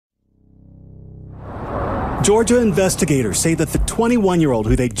Georgia investigators say that the 21-year-old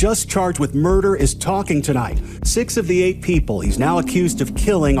who they just charged with murder is talking tonight. 6 of the 8 people he's now accused of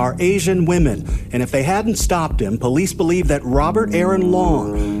killing are Asian women. And if they hadn't stopped him, police believe that Robert Aaron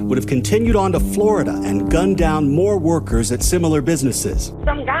Long would have continued on to Florida and gunned down more workers at similar businesses.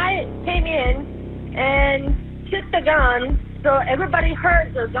 Some guy came in and took the gun. So everybody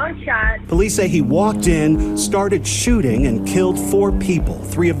heard the gunshot. Police say he walked in, started shooting, and killed 4 people,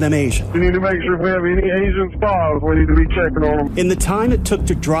 3 of them Asian. We need to make sure if we have any Asian spies, we need to be checking on them. In the time it took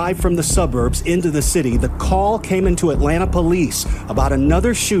to drive from the suburbs into the city, the call came into Atlanta police about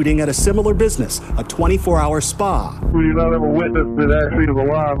another shooting at a similar business, a 24-hour spa. We do not have a witness that actually is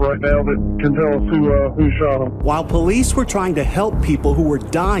alive right now that can tell us who shot him. While police were trying to help people who were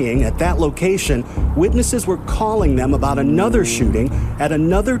dying at that location, witnesses were calling them about another shooting at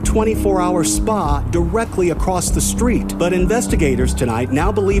another 24-hour spa directly across the street. But investigators tonight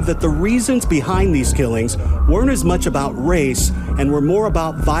now believe that the reasons behind these killings weren't as much about race and were more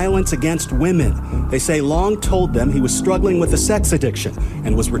about violence against women. They say Long told them he was struggling with a sex addiction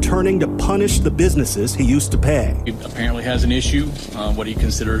and was returning to punish the businesses he used to pay. He apparently has an issue, what he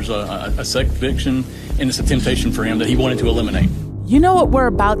considers a sex addiction, and it's a temptation for him that he wanted to eliminate. You know what we're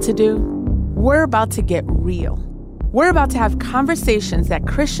about to do? We're about to get real. We're about to have conversations that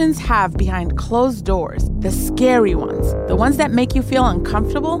Christians have behind closed doors, the scary ones, the ones that make you feel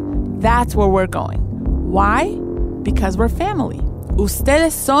uncomfortable. That's where we're going. Why? Because we're family.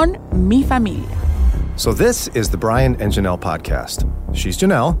 Ustedes son mi familia. So this is the Brian and Janelle podcast. She's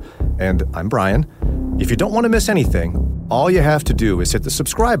Janelle, and I'm Brian. If you don't want to miss anything, all you have to do is hit the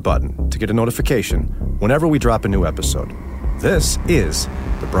subscribe button to get a notification whenever we drop a new episode. This is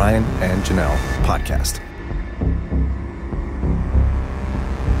the Brian and Janelle podcast.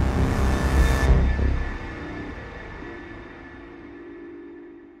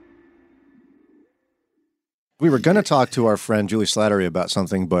 We were going to talk to our friend Julie Slattery about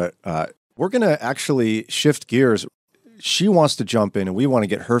something, but we're going to actually shift gears. She wants to jump in, and we want to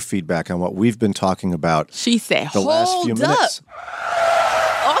get her feedback on what we've been talking about. She said, the last few minutes.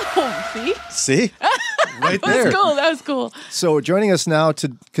 Oh, see? See? Right there. That was cool. So joining us now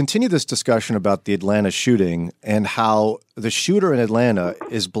to continue this discussion about the Atlanta shooting and how the shooter in Atlanta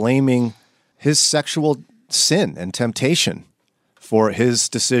is blaming his sexual sin and temptation for his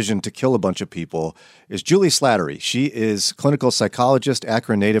decision to kill a bunch of people is Julie Slattery. She is clinical psychologist,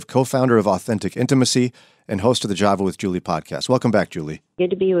 Akron native, co-founder of Authentic Intimacy, and host of the Java with Julie podcast. Welcome back, Julie.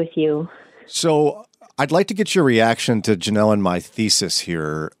 Good to be with you. So I'd like to get your reaction to Janelle and my thesis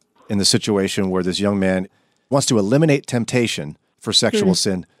here in the situation where this young man wants to eliminate temptation for sexual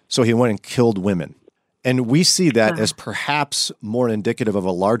sin, so he went and killed women. And we see that as perhaps more indicative of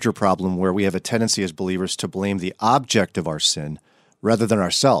a larger problem where we have a tendency as believers to blame the object of our sin rather than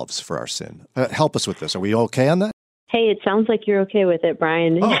ourselves for our sin. Help us with this. Are we okay on that? Hey, it sounds like you're okay with it,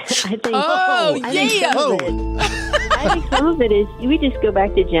 Brian. I think some of it is, we just go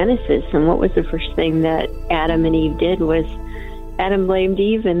back to Genesis, and what was the first thing that Adam and Eve did was Adam blamed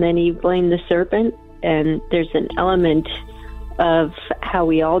Eve, and then Eve blamed the serpent. And there's an element of how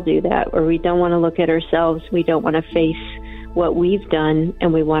we all do that, where we don't want to look at ourselves, we don't want to face what we've done,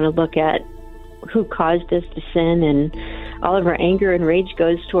 and we want to look at who caused us to sin, and all of our anger and rage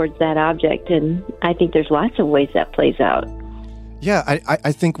goes towards that object. And I think there's lots of ways that plays out. Yeah,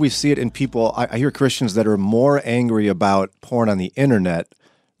 I think we see it in people. I hear Christians that are more angry about porn on the internet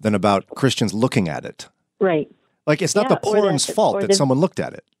than about Christians looking at it. Right. Like, it's not the porn's fault that someone looked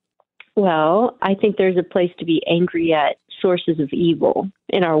at it. Well, I think there's a place to be angry at sources of evil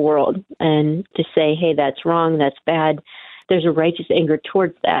in our world and to say, hey, that's wrong, that's bad. There's a righteous anger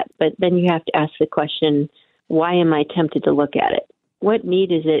towards that. But then you have to ask the question, why am I tempted to look at it? What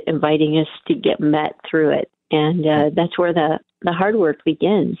need is it inviting us to get met through it? And that's where the hard work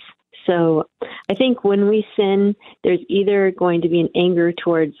begins. So I think when we sin, there's either going to be an anger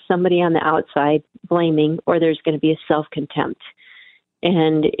towards somebody on the outside blaming, or there's going to be a self-contempt.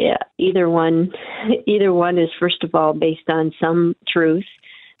 And either one is, first of all, based on some truth,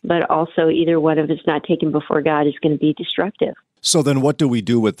 but also either one of it's not taken before God is going to be destructive. So then what do we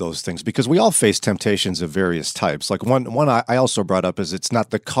do with those things? Because we all face temptations of various types. Like one I also brought up is it's not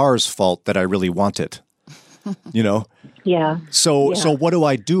the car's fault that I really want it, you know? Yeah. So what do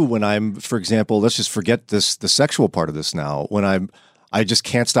I do when I'm, for example, let's just forget the sexual part of this now, when I just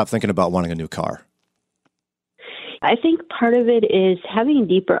can't stop thinking about wanting a new car? I think part of it is having a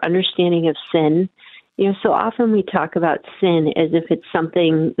deeper understanding of sin. You know, so often we talk about sin as if it's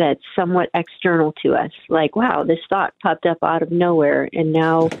something that's somewhat external to us. Like, wow, this thought popped up out of nowhere, and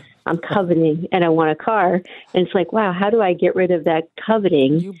now I'm coveting and I want a car. And it's like, wow, how do I get rid of that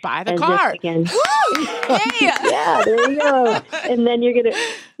coveting? You buy the car. Again, Yeah. yeah, there you go. And then you're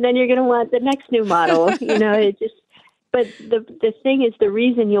gonna want the next new model. But the thing is, the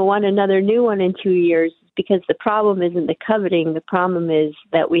reason you'll want another new one in 2 years is because the problem isn't the coveting. The problem is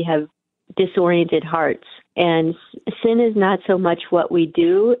that we have disoriented hearts. And sin is not so much what we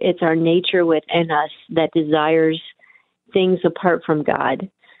do, it's our nature within us that desires things apart from God.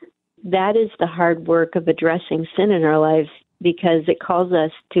 That is the hard work of addressing sin in our lives, because it calls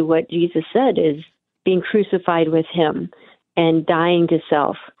us to what Jesus said is being crucified with him and dying to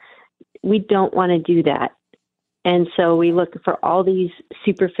self. We don't want to do that. And so we look for all these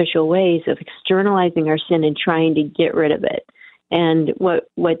superficial ways of externalizing our sin and trying to get rid of it. And what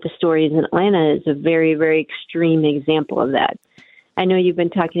the story is in Atlanta is a very, very extreme example of that. I know you've been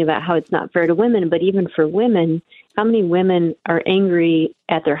talking about how it's not fair to women, but even for women, how many women are angry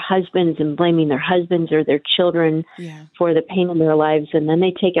at their husbands and blaming their husbands or their children for the pain in their lives, and then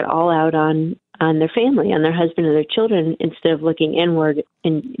they take it all out on their family, on their husband or their children, instead of looking inward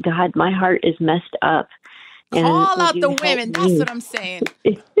and, God, my heart is messed up. Call out the women. That's what I'm saying.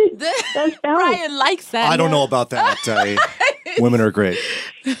 Brian likes that. I don't know about that. Women are great.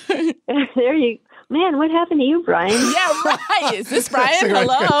 There you go. Man, what happened to you, Brian? Yeah, right. Is this Brian?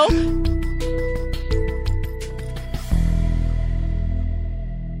 Hello?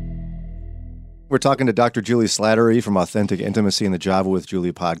 We're talking to Dr. Julie Slattery from Authentic Intimacy and the Java with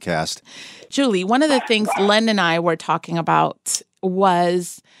Julie podcast. Julie, one of the things Len and I were talking about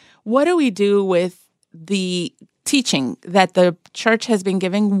was, what do we do with the teaching that the church has been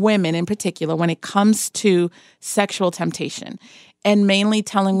giving women in particular when it comes to sexual temptation, and mainly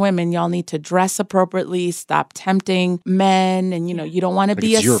telling women y'all need to dress appropriately, stop tempting men, and you don't want to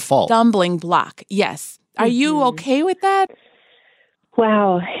be a stumbling block. Yes. Are you okay with that?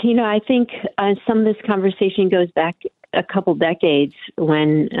 Wow. I think some of this conversation goes back a couple decades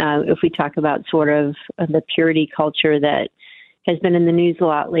when, if we talk about sort of the purity culture that has been in the news a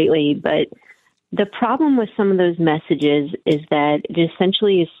lot lately, but the problem with some of those messages is that it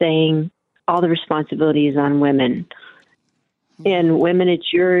essentially is saying all the responsibility is on women. And women,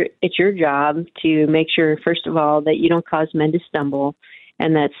 it's your job to make sure, first of all, that you don't cause men to stumble,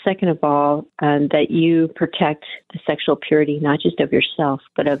 and that second of all, that you protect the sexual purity, not just of yourself,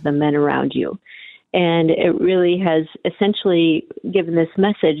 but of the men around you. And it really has essentially given this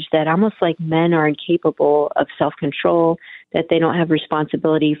message that almost like men are incapable of self-control, that they don't have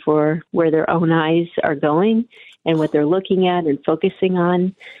responsibility for where their own eyes are going and what they're looking at and focusing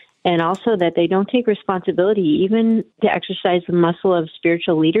on. And also that they don't take responsibility even to exercise the muscle of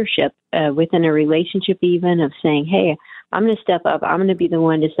spiritual leadership within a relationship, even of saying, hey, I'm going to step up. I'm going to be the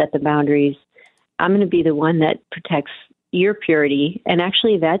one to set the boundaries. I'm going to be the one that protects your purity. And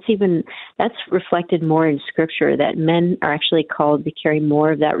actually, that's reflected more in Scripture, that men are actually called to carry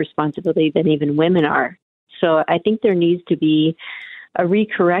more of that responsibility than even women are. So I think there needs to be a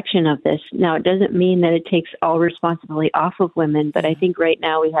recorrection of this. Now, it doesn't mean that it takes all responsibility off of women, but I think right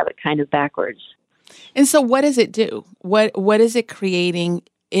now we have it kind of backwards. And so what does it do? What is it creating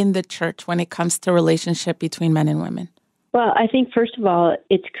in the church when it comes to relationship between men and women? Well, I think, first of all,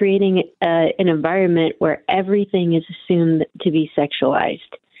 it's creating an environment where everything is assumed to be sexualized.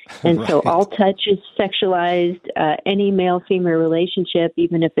 And right. So all touch is sexualized. Any male-female relationship,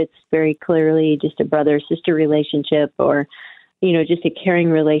 even if it's very clearly just a brother-sister relationship or, just a caring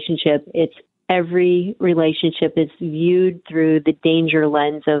relationship, every relationship is viewed through the danger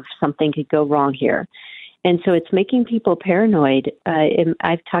lens of something could go wrong here. And so it's making people paranoid. And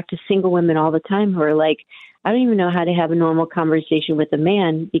I've talked to single women all the time who are like, I don't even know how to have a normal conversation with a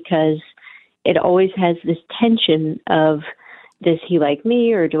man because it always has this tension of, does he like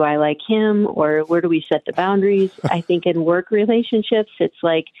me or do I like him, or where do we set the boundaries? I think in work relationships, it's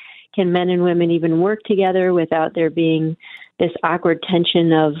like, can men and women even work together without there being this awkward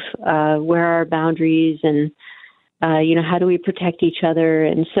tension of where are our boundaries and, how do we protect each other?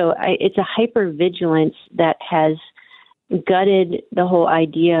 And so it's a hypervigilance that has gutted the whole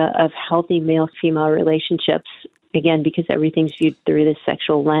idea of healthy male-female relationships, again, because everything's viewed through this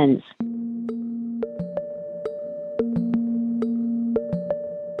sexual lens.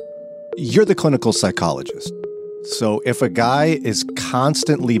 You're the clinical psychologist. So if a guy is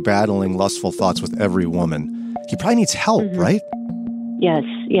constantly battling lustful thoughts with every woman, he probably needs help, right? Yes,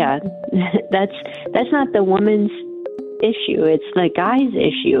 yeah. That's not the woman's issue. It's the guy's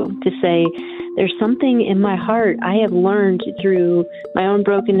issue to say, there's something in my heart. I have learned through my own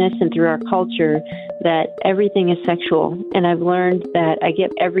brokenness and through our culture that everything is sexual. And I've learned that I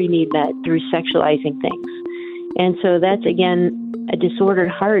get every need met through sexualizing things. And so that's, again, a disordered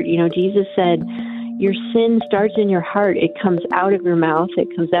heart. You know, Jesus said, your sin starts in your heart. It comes out of your mouth.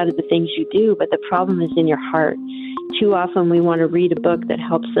 It comes out of the things you do, but the problem is in your heart. Too often we want to read a book that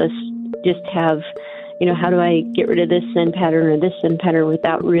helps us just have, you know, how do I get rid of this sin pattern or this sin pattern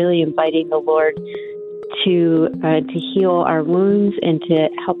without really inviting the Lord to heal our wounds and to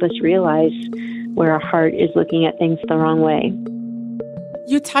help us realize where our heart is looking at things the wrong way.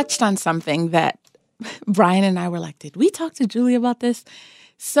 You touched on something that Brian and I were like, did we talk to Julie about this?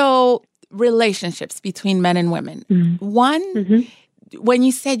 So relationships between men and women. Mm-hmm. One, when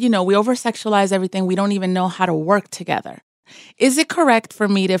you said, you know, we over-sexualize everything, we don't even know how to work together. Is it correct for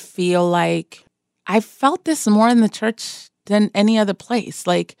me to feel like I felt this more in the church than any other place?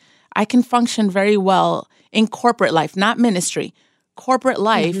 Like I can function very well in corporate life, not ministry, corporate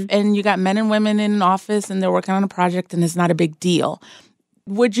life. And you got men and women in an office and they're working on a project and it's not a big deal.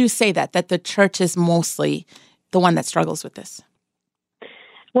 Would you say that the church is mostly the one that struggles with this?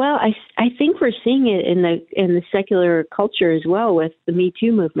 Well, I think we're seeing it in the secular culture as well with the Me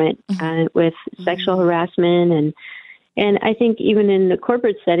Too movement, with sexual harassment and I think even in the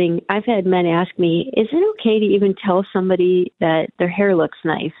corporate setting, I've had men ask me, is it okay to even tell somebody that their hair looks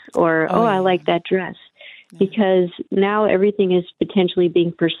nice or, I like that dress? Because now everything is potentially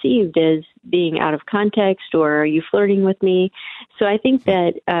being perceived as being out of context or are you flirting with me? So I think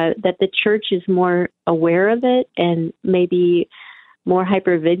that the church is more aware of it and maybe more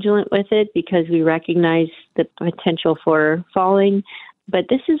hypervigilant with it because we recognize the potential for falling. But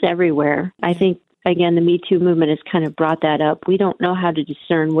this is everywhere. I think, again, the Me Too movement has kind of brought that up. We don't know how to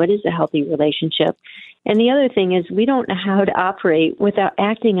discern what is a healthy relationship. And the other thing is we don't know how to operate without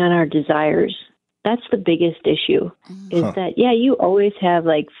acting on our desires. That's the biggest issue is that, you always have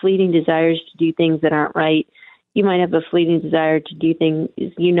like fleeting desires to do things that aren't right. You might have a fleeting desire to do things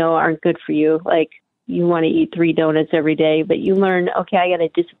you know aren't good for you. Like you want to eat 3 donuts every day, but you learn, okay, I got to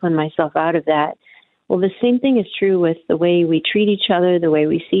discipline myself out of that. Well, the same thing is true with the way we treat each other, the way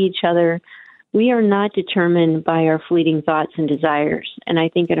we see each other. We are not determined by our fleeting thoughts and desires. And I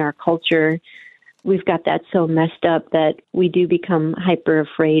think in our culture, we've got that so messed up that we do become hyper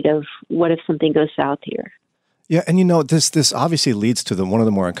afraid of what if something goes south here. Yeah, and you know, this obviously leads to one of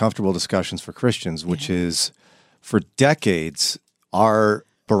the more uncomfortable discussions for Christians, which is for decades, our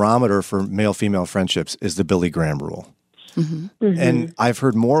barometer for male-female friendships is the Billy Graham rule. And I've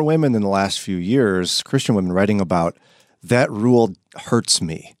heard more women in the last few years, Christian women, writing about that rule hurts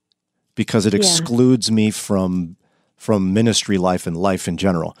me because it excludes me from ministry life and life in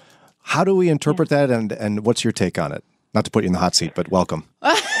general. How do we interpret that, and what's your take on it? Not to put you in the hot seat, but welcome.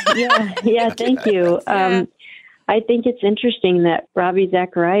 Thank you. I think it's interesting that Ravi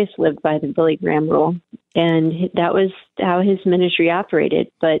Zacharias lived by the Billy Graham rule, and that was how his ministry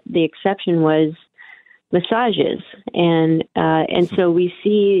operated. But the exception was massages, and so we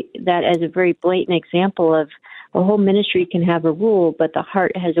see that as a very blatant example of a whole ministry can have a rule, but the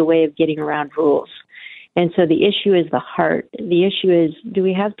heart has a way of getting around rules. And so the issue is the heart. The issue is, do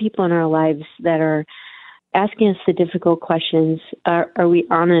we have people in our lives that are asking us the difficult questions? Are we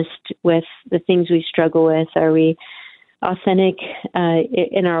honest with the things we struggle with? Are we authentic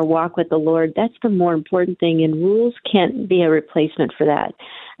in our walk with the Lord? That's the more important thing, and rules can't be a replacement for that.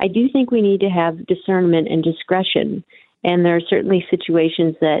 I do think we need to have discernment and discretion, and there are certainly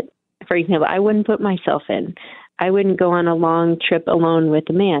situations that, for example, I wouldn't put myself in. I wouldn't go on a long trip alone with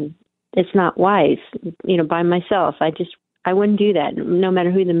a man. It's not wise, by myself. I wouldn't do that, no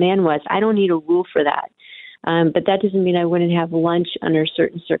matter who the man was. I don't need a rule for that. But that doesn't mean I wouldn't have lunch under a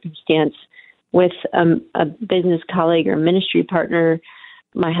certain circumstance with a business colleague or ministry partner.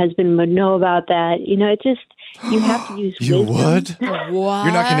 My husband would know about that. You have to use You wisdom. would? What?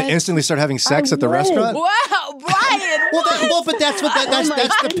 You're not going to instantly start having sex at the restaurant? Wow, Brian! But that's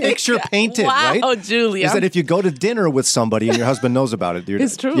the picture painted, right? Wow, Julia. Is that if you go to dinner with somebody and your husband knows about it,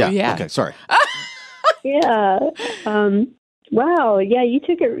 it's true, yeah. Okay, sorry. Yeah. Wow. Yeah, you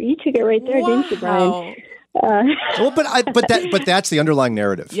took it right there, didn't you, Brian? But that's the underlying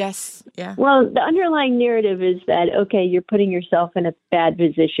narrative. Yes. Yeah. Well, the underlying narrative is that, okay, you're putting yourself in a bad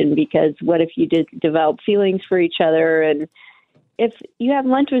position because what if you did develop feelings for each other? And if you have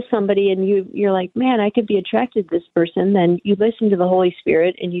lunch with somebody and you're like, man, I could be attracted to this person, then you listen to the Holy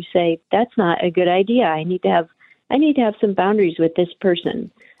Spirit and you say, that's not a good idea. I need to have some boundaries with this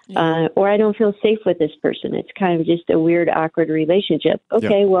person. Or I don't feel safe with this person. It's kind of just a weird, awkward relationship.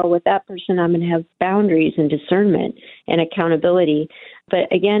 Okay, well, with that person, I'm going to have boundaries and discernment and accountability.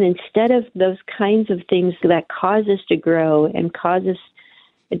 But again, instead of those kinds of things that cause us to grow and cause us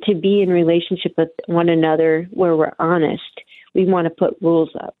to be in relationship with one another where we're honest, we want to put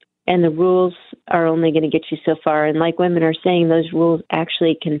rules up. And the rules are only going to get you so far. And like women are saying, those rules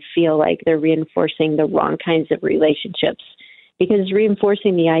actually can feel like they're reinforcing the wrong kinds of relationships, because it's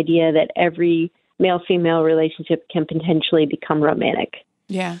reinforcing the idea that every male-female relationship can potentially become romantic.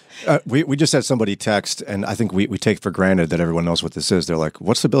 Yeah. We just had somebody text, and I think we take for granted that everyone knows what this is. They're like,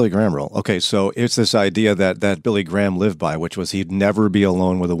 what's the Billy Graham rule? Okay, so it's this idea that Billy Graham lived by, which was he'd never be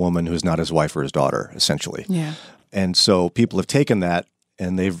alone with a woman who's not his wife or his daughter, essentially. Yeah. And so people have taken that,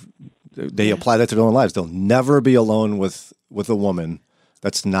 and they apply that to their own lives. They'll never be alone with a woman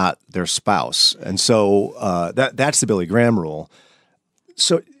that's not their spouse. And so that's the Billy Graham rule.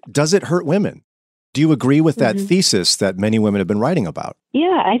 So does it hurt women? Do you agree with that thesis that many women have been writing about?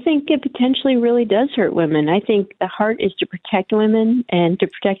 Yeah, I think it potentially really does hurt women. I think the heart is to protect women and to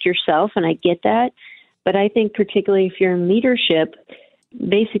protect yourself, and I get that. But I think particularly if you're in leadership,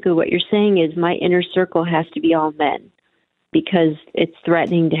 basically what you're saying is my inner circle has to be all men, because it's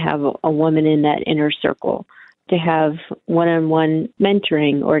threatening to have a woman in that inner circle, to have one-on-one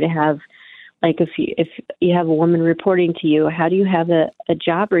mentoring, or to have, like, if you have a woman reporting to you, how do you have a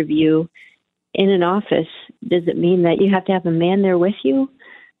job review in an office? Does it mean that you have to have a man there with you?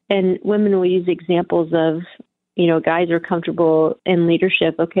 And women will use examples of, guys are comfortable in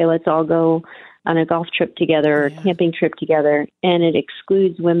leadership. Okay, let's all go on a golf trip together or camping trip together. And it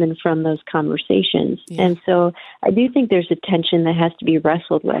excludes women from those conversations. Yeah. And so I do think there's a tension that has to be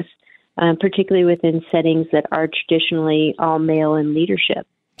wrestled with, particularly within settings that are traditionally all male in leadership.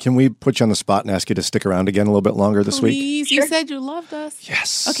 Can we put you on the spot and ask you to stick around again a little bit longer this week? Please, you said you loved us.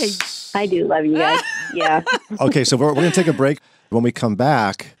 Yes. Okay. I do love you guys. Yeah. Okay, so we're going to take a break. When we come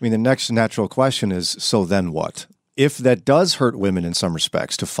back, the next natural question is, so then what? If that does hurt women in some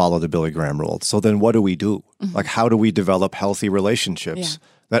respects to follow the Billy Graham rule, so then what do we do? Mm-hmm. Like, how do we develop healthy relationships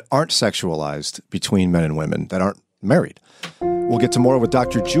that aren't sexualized between men and women, that aren't married? We'll get to more with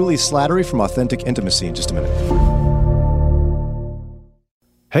Dr. Julie Slattery from Authentic Intimacy in just a minute.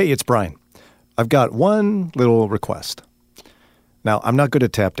 Hey, it's Brian. I've got one little request. Now, I'm not good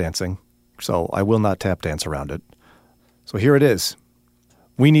at tap dancing, so I will not tap dance around it. So here it is.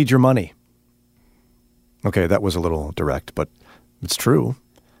 We need your money. Okay, that was a little direct, but it's true.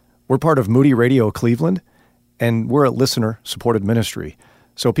 We're part of Moody Radio Cleveland, and we're a listener-supported ministry.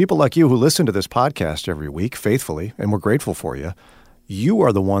 So people like you who listen to this podcast every week faithfully, and we're grateful for you, you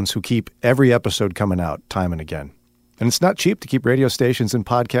are the ones who keep every episode coming out time and again. And it's not cheap to keep radio stations and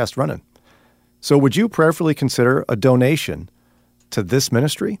podcasts running. So would you prayerfully consider a donation to this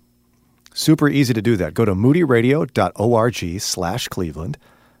ministry? Super easy to do that. Go to moodyradio.org/Cleveland.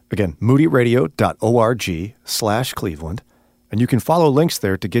 Again, moodyradio.org/Cleveland. And you can follow links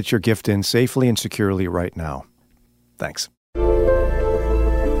there to get your gift in safely and securely right now. Thanks.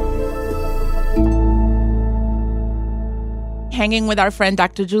 Hanging with our friend,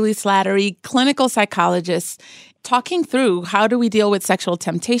 Dr. Julie Slattery, clinical psychologist, talking through how do we deal with sexual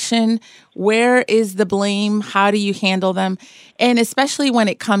temptation, where is the blame, how do you handle them, and especially when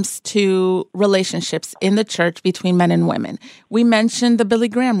it comes to relationships in the church between men and women. We mentioned the Billy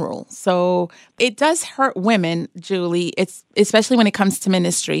Graham rule. So it does hurt women, Julie, it's especially when it comes to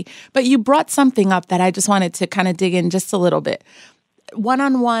ministry. But you brought something up that I just wanted to kind of dig in just a little bit.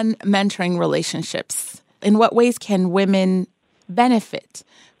 One-on-one mentoring relationships. In what ways can women benefit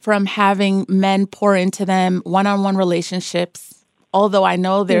from having men pour into them, one-on-one relationships? Although I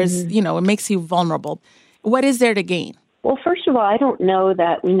know there's, it makes you vulnerable. What is there to gain? Well, first of all, I don't know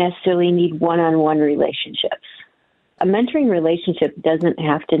that we necessarily need one-on-one relationships. A mentoring relationship doesn't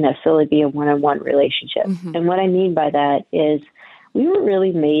have to necessarily be a one-on-one relationship. Mm-hmm. And what I mean by that is we were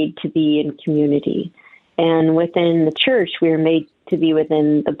really made to be in community. And within the church, we were made to be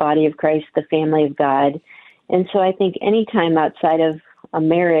within the body of Christ, the family of God. And so I think any time outside of a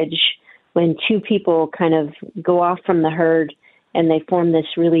marriage, when two people kind of go off from the herd and they form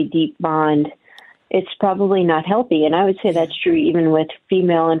this really deep bond, it's probably not healthy. And I would say that's true even with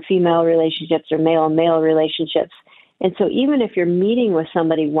female and female relationships or male and male relationships. And so even if you're meeting with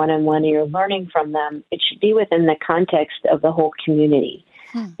somebody one-on-one and you're learning from them, it should be within the context of the whole community.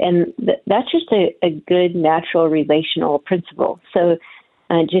 And that's just a good, natural, relational principle. So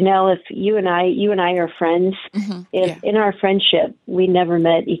Janelle, if you and I are friends, if in our friendship we never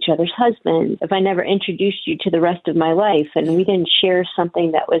met each other's husbands, if I never introduced you to the rest of my life and we didn't share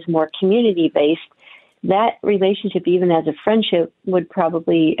something that was more community-based, that relationship, even as a friendship, would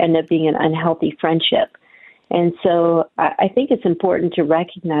probably end up being an unhealthy friendship. And so I think it's important to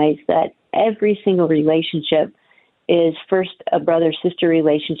recognize that every single relationship is first a brother-sister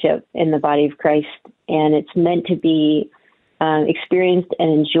relationship in the body of Christ, and it's meant to be experienced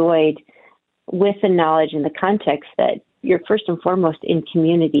and enjoyed with the knowledge and the context that you're first and foremost in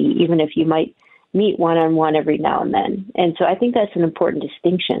community, even if you might meet one-on-one every now and then. And so I think that's an important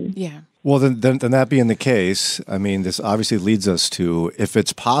distinction. Yeah. Well, then that being the case, I mean, this obviously leads us to, if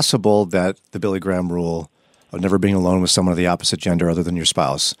it's possible that the Billy Graham rule of never being alone with someone of the opposite gender other than your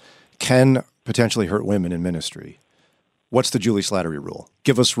spouse can potentially hurt women in ministry, what's the Julie Slattery rule?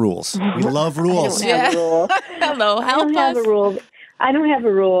 Give us rules. We love rules. I don't have a rule. Hello, help I don't have us. a rule. I don't have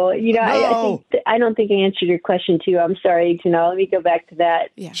a rule. You know, No. I don't think I answered your question too. I'm sorry, Janelle. Let me go back to that.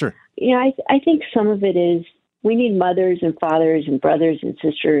 Yeah. Sure. You know, I think some of it is we need mothers and fathers and brothers and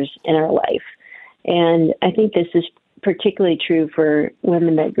sisters in our life. And I think this is particularly true for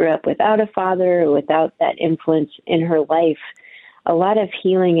women that grew up without a father or without that influence in her life. A lot of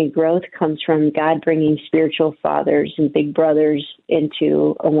healing and growth comes from God bringing spiritual fathers and big brothers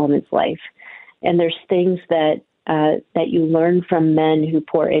into a woman's life. And there's things that you learn from men who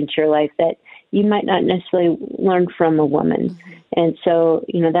pour into your life that you might not necessarily learn from a woman. Mm-hmm. And so,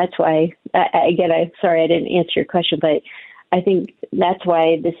 you know, that's why, I'm sorry I didn't answer your question, but I think that's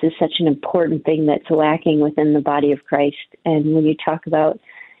why this is such an important thing that's lacking within the body of Christ. And when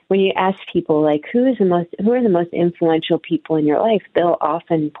you ask people, like, who are the most influential people in your life, they'll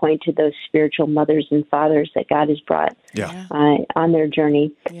often point to those spiritual mothers and fathers that God has brought on their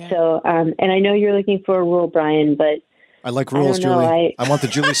journey. Yeah. So, and I know you're looking for a rule, Brian, but I like rules, Julie. I want the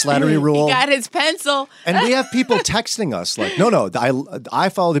Julie Slattery rule. He got his pencil. And we have people texting us like, no, I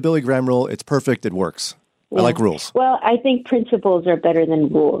follow the Billy Graham rule. It's perfect. It works. Yeah. I like rules. Well, I think principles are better than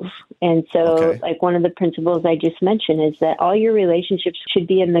rules. And so, like, one of the principles I just mentioned is that all your relationships should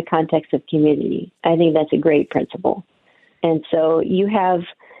be in the context of community. I think that's a great principle. And so you have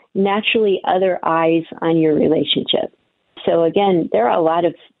naturally other eyes on your relationship. So again, there are a lot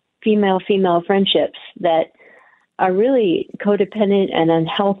of female-female friendships that are really codependent and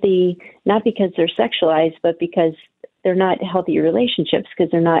unhealthy, not because they're sexualized, but because they're not healthy relationships, because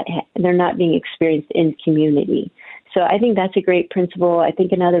they're not being experienced in community. So I think that's a great principle. I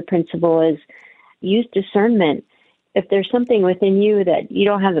think another principle is use discernment. If there's something within you that you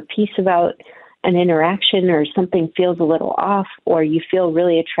don't have a peace about an interaction, or something feels a little off, or you feel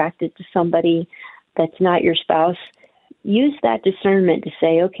really attracted to somebody that's not your spouse, use that discernment to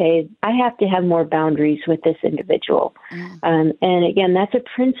say, okay, I have to have more boundaries with this individual. And again, that's a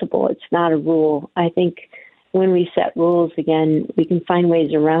principle. It's not a rule. I think when we set rules, again, we can find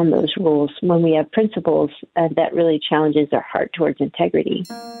ways around those rules. When we have principles, that really challenges our heart towards integrity.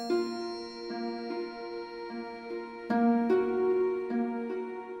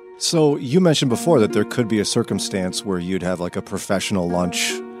 So you mentioned before that there could be a circumstance where you'd have like a professional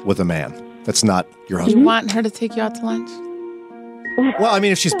lunch with a man that's not your husband. You want her to take you out to lunch? Well, I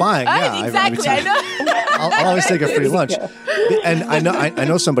mean, if she's buying, yeah. Exactly, I know. I'll always take a free lunch. And I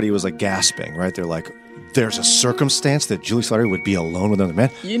know somebody was like gasping, right? They're like, there's a circumstance that Julie Slattery would be alone with another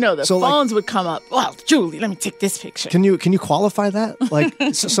man. You know, the phones would come up. Well, Julie, let me take this picture. Can you qualify that? Like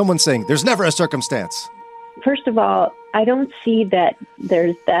someone saying, there's never a circumstance. First of all, I don't see that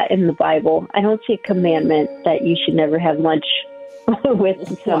there's that in the Bible. I don't see a commandment that you should never have lunch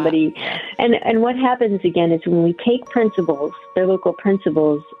with somebody. Wow. And what happens again is when we take principles, biblical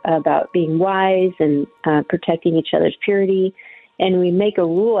principles about being wise and protecting each other's purity, and we make a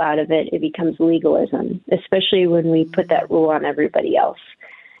rule out of it, it becomes legalism, especially when we put that rule on everybody else.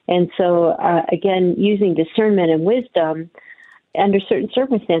 And so, again, using discernment and wisdom, under certain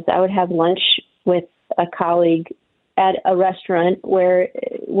circumstances, I would have lunch with a colleague at a restaurant where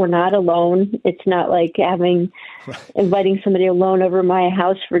we're not alone. It's not like inviting somebody alone over my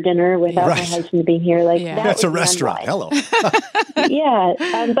house for dinner without my husband being here. Like that's a restaurant. Hello. Yeah,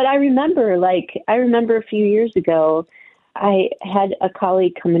 but I remember a few years ago, I had a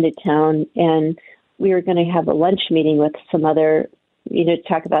colleague come into town, and we were going to have a lunch meeting with some other,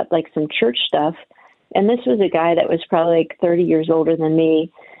 talk about like some church stuff. And this was a guy that was probably like 30 years older than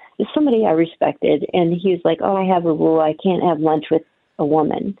me, somebody I respected. And he was like, oh, I have a rule. I can't have lunch with a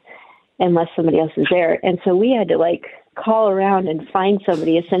woman unless somebody else is there. And so we had to like call around and find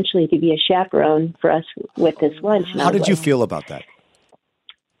somebody essentially to be a chaperone for us with this lunch. How did you feel about that?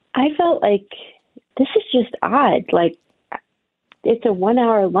 I felt like this is just odd. Like, it's a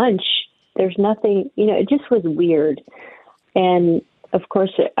 1-hour lunch. There's nothing, it just was weird. And of course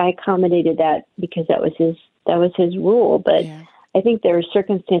I accommodated that because that was his rule. But I think there are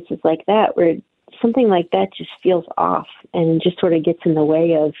circumstances like that where something like that just feels off and just sort of gets in the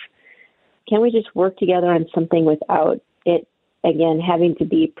way of, can we just work together on something without it, again, having to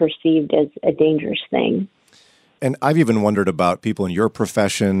be perceived as a dangerous thing? And I've even wondered about people in your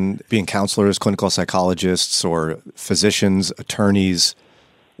profession, being counselors, clinical psychologists, or physicians, attorneys,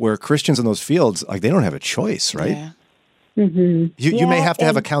 where Christians in those fields, like, they don't have a choice, right? Mm-hmm. You may have to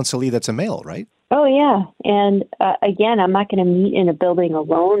have a counselee that's a male, right? Oh, yeah. And again, I'm not going to meet in a building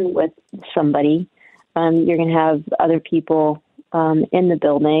alone with somebody. You're going to have other people in the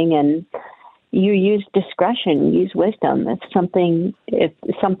building, and you use discretion, use wisdom. If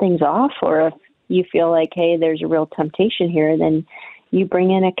something's off, or if you feel like, hey, there's a real temptation here, then you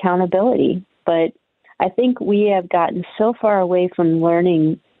bring in accountability. But I think we have gotten so far away from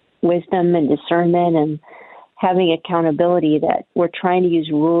learning wisdom and discernment and having accountability that we're trying to use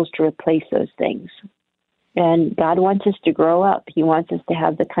rules to replace those things. And God wants us to grow up. He wants us to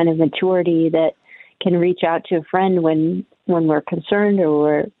have the kind of maturity that can reach out to a friend when we're concerned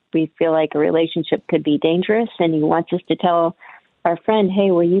or we feel like a relationship could be dangerous. And He wants us to tell our friend, hey,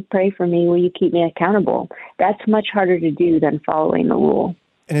 will you pray for me? Will you keep me accountable? That's much harder to do than following the rule.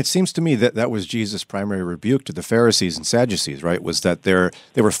 And it seems to me that was Jesus' primary rebuke to the Pharisees and Sadducees, right? Was that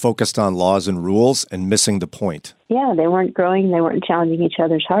they were focused on laws and rules and missing the point. Yeah, they weren't growing. They weren't challenging each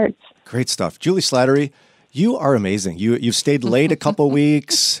other's hearts. Great stuff. Julie Slattery, you are amazing. You've stayed late a couple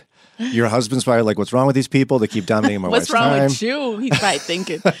weeks. Your husband's probably like, what's wrong with these people? They keep dominating my wife's time. What's wrong with you? He's probably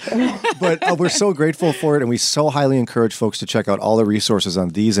thinking. But we're so grateful for it, and we so highly encourage folks to check out all the resources on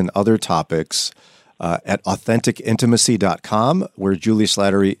these and other topics at AuthenticIntimacy.com, where Julie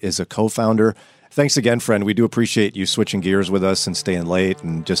Slattery is a co-founder. Thanks again, friend. We do appreciate you switching gears with us and staying late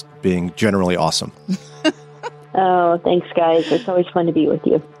and just being generally awesome. Oh, thanks, guys. It's always fun to be with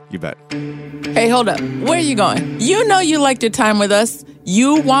you. You bet. Hey, hold up. Where are you going? You know you liked your time with us.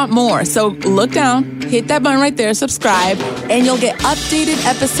 You want more. So look down, hit that button right there, subscribe, and you'll get updated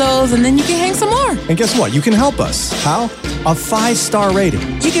episodes, and then you can hang some more. And guess what? You can help us. How? A 5-star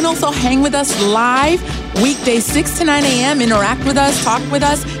rating. You can also hang with us live, weekdays 6 to 9 a.m., interact with us, talk with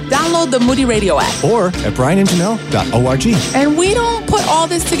us, download the Moody Radio app. Or at brianandjanelle.org. And we don't put all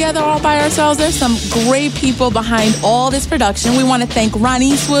this together all by ourselves. There's some great people behind all this production. We want to thank Ron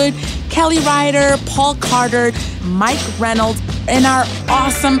Eastwood, Kelly Ryder, Paul Carter, Mike Reynolds, and our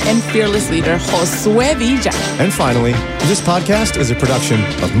awesome and fearless leader, Josue Villa. And finally, this podcast is a production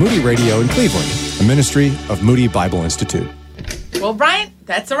of Moody Radio in Cleveland, a ministry of Moody Bible Institute. Well, Brian,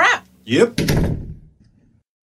 that's a wrap. Yep.